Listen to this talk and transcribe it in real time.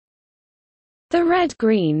The Red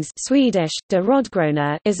Greens Swedish, de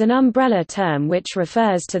rödgröna, is an umbrella term which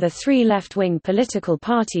refers to the three left-wing political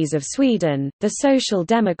parties of Sweden, the Social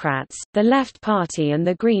Democrats, the Left Party and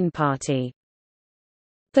the Green Party.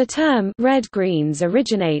 The term Red Greens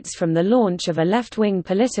originates from the launch of a left-wing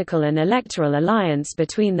political and electoral alliance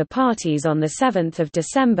between the parties on 7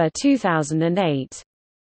 December 2008.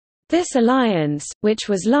 This alliance, which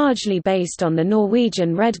was largely based on the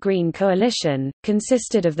Norwegian Red-Green coalition,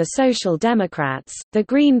 consisted of the Social Democrats, the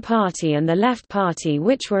Green Party and the Left Party,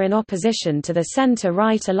 which were in opposition to the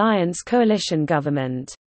centre-right alliance coalition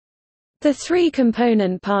government. The three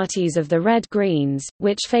component parties of the Red Greens,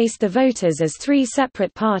 which faced the voters as three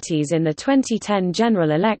separate parties in the 2010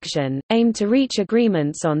 general election, aimed to reach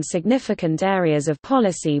agreements on significant areas of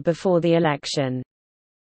policy before the election.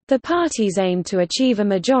 The parties aimed to achieve a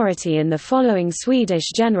majority in the following Swedish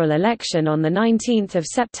general election on 19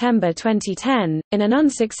 September 2010, in an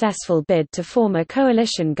unsuccessful bid to form a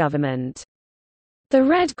coalition government. The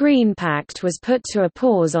Red-Green Pact was put to a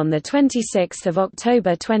pause on 26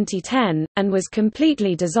 October 2010, and was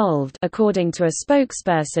completely dissolved according to a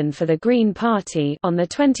spokesperson for the Green Party on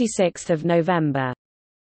 26 November.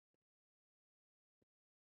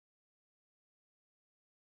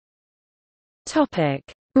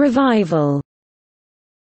 Revival.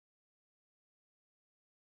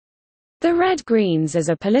 The Red Greens as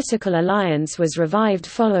a political alliance was revived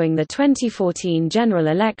following the 2014 general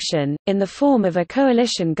election, in the form of a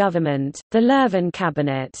coalition government, the Löfven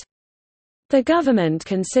cabinet. The government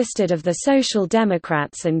consisted of the Social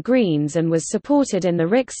Democrats and Greens and was supported in the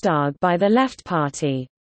Riksdag by the Left Party.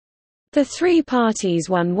 The three parties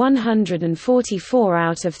won 144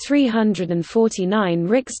 out of 349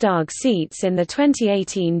 Riksdag seats in the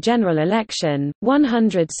 2018 general election,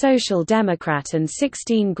 100 Social Democrat and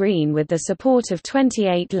 16 Green, with the support of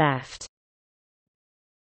 28 Left.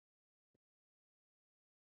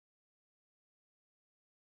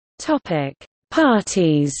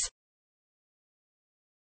 Parties.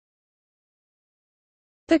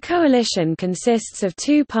 The coalition consists of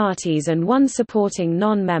two parties and one supporting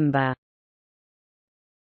non-member.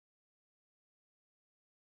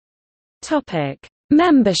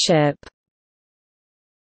 Membership.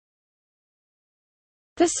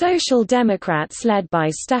 The Social Democrats, led by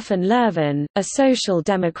Stefan Löfven, a social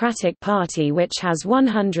democratic party which has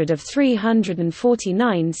 100 of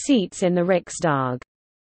 349 seats in the Riksdag.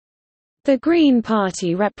 The Green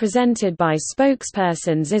Party, represented by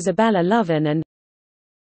spokespersons Isabella Lövin and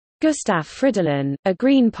Gustaf Fridolin, a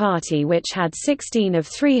Green Party which had 16 of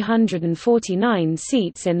 349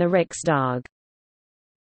 seats in the Riksdag.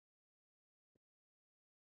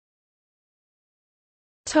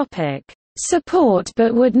 Support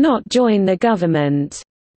but would not join the government.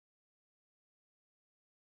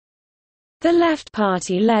 The Left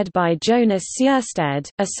Party, led by Jonas Sjöstedt,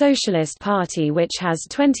 a socialist party which has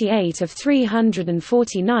 28 of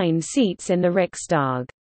 349 seats in the Riksdag.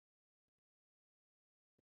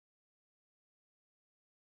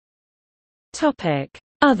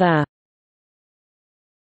 Other.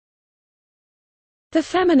 The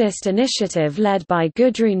Feminist Initiative, led by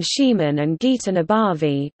Gudrun Schyman and Gita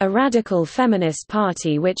Nabavi, a radical feminist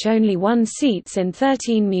party which only won seats in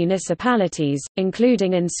 13 municipalities,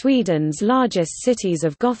 including in Sweden's largest cities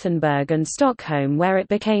of Gothenburg and Stockholm, where it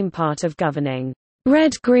became part of governing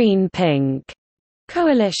Red-Green-Pink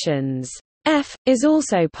coalitions. F is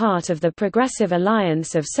also part of the Progressive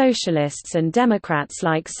Alliance of Socialists and Democrats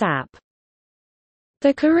like SAP.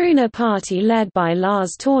 The Karuna Party, led by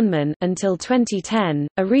Lars Tornman, until 2010,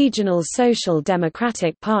 a regional social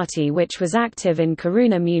democratic party which was active in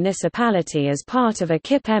Karuna municipality as part of a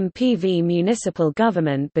KIP MPV municipal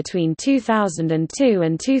government between 2002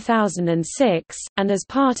 and 2006, and as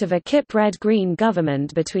part of a KIP Red-Green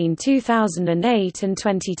government between 2008 and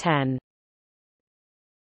 2010.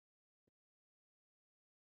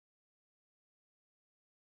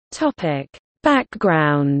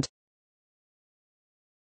 Background.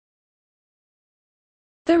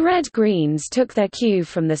 The Red Greens took their cue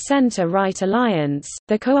from the centre-right alliance,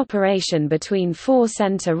 the cooperation between four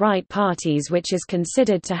centre-right parties, which is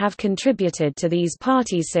considered to have contributed to these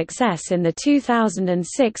parties' success in the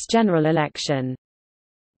 2006 general election.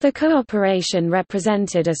 The cooperation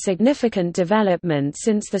represented a significant development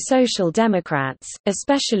since the Social Democrats,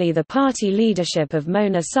 especially the party leadership of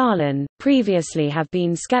Mona Sahlin, previously have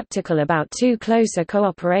been skeptical about too close a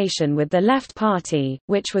cooperation with the Left Party,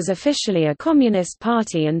 which was officially a communist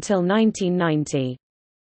party until 1990.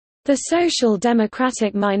 The Social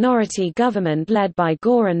Democratic minority government led by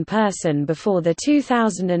Göran Persson before the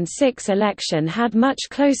 2006 election had much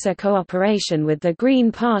closer cooperation with the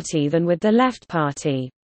Green Party than with the Left Party.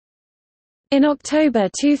 In October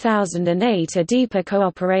 2008, a deeper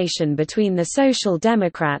cooperation between the Social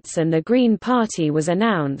Democrats and the Green Party was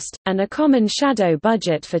announced, and a common shadow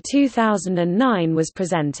budget for 2009 was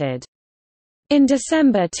presented. In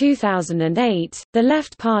December 2008, the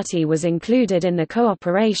Left Party was included in the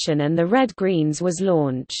cooperation and the Red Greens was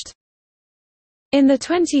launched. In the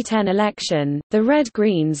 2010 election, the Red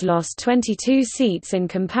Greens lost 22 seats in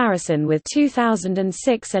comparison with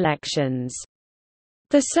 2006 elections.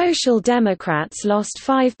 The Social Democrats lost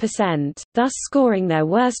 5%, thus scoring their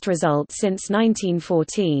worst result since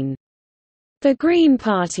 1914. The Green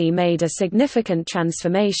Party made a significant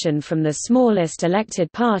transformation from the smallest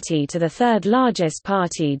elected party to the third largest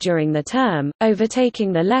party during the term,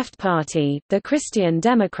 overtaking the Left Party, the Christian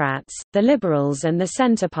Democrats, the Liberals and the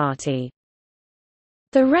Centre Party.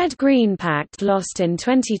 The Red-Green Pact lost in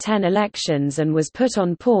 2010 elections and was put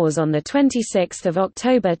on pause on 26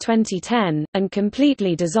 October 2010, and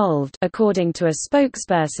completely dissolved according to a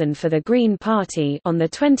spokesperson for the Green Party on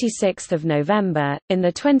 26 November. In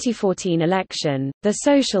the 2014 election, the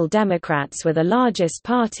Social Democrats were the largest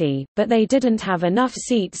party, but they didn't have enough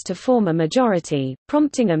seats to form a majority,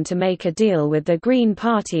 prompting them to make a deal with the Green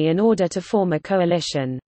Party in order to form a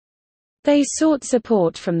coalition. They sought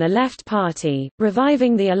support from the Left Party,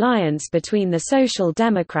 reviving the alliance between the Social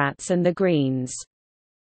Democrats and the Greens.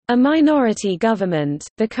 A minority government,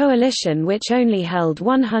 the coalition which only held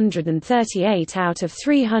 138 out of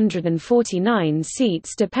 349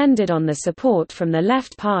 seats depended on the support from the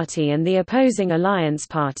Left Party and the opposing alliance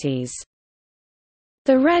parties.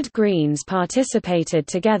 The Red Greens participated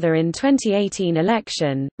together in 2018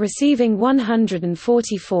 election, receiving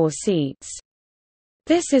 144 seats.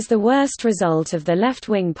 This is the worst result of the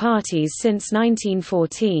left-wing parties since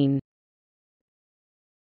 1914.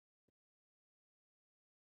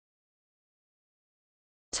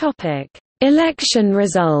 Topic: Election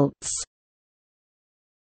results.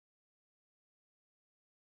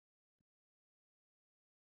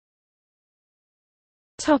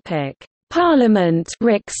 Topic: Parliament,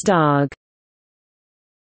 Riksdag.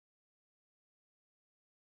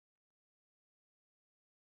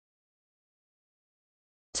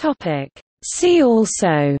 Topic: See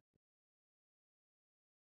also.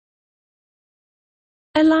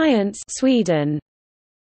 Alliance, Sweden.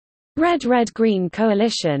 Red-Red-Green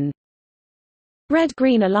Coalition.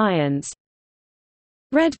 Red-Green Alliance.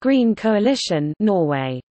 Red-Green Coalition,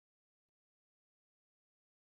 Norway.